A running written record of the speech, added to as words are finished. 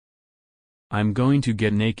I'm going to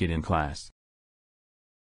get naked in class.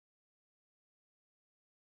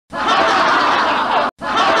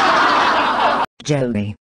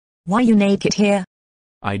 Joey. Why you naked here?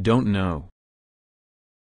 I don't know.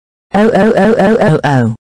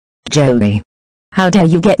 Oh. Joey. How dare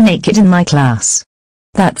you get naked in my class?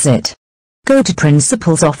 That's it. Go to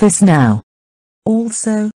principal's office now.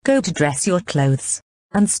 Also, go to dress your clothes.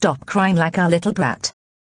 And stop crying like a little brat.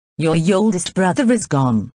 Your oldest brother is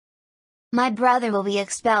gone. My brother will be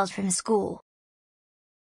expelled from school.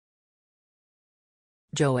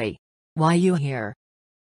 Joey. Why you here?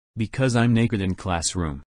 Because I'm naked in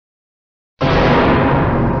classroom.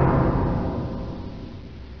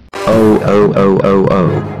 Oh.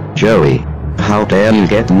 Joey. How dare you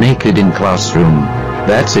get naked in classroom?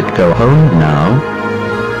 That's it, go home now.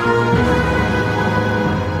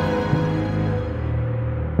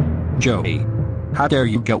 Joey. How dare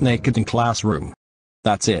you get naked in classroom?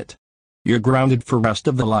 That's it. You're grounded for rest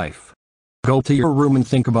of the life. Go to your room and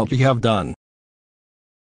think about what you have done.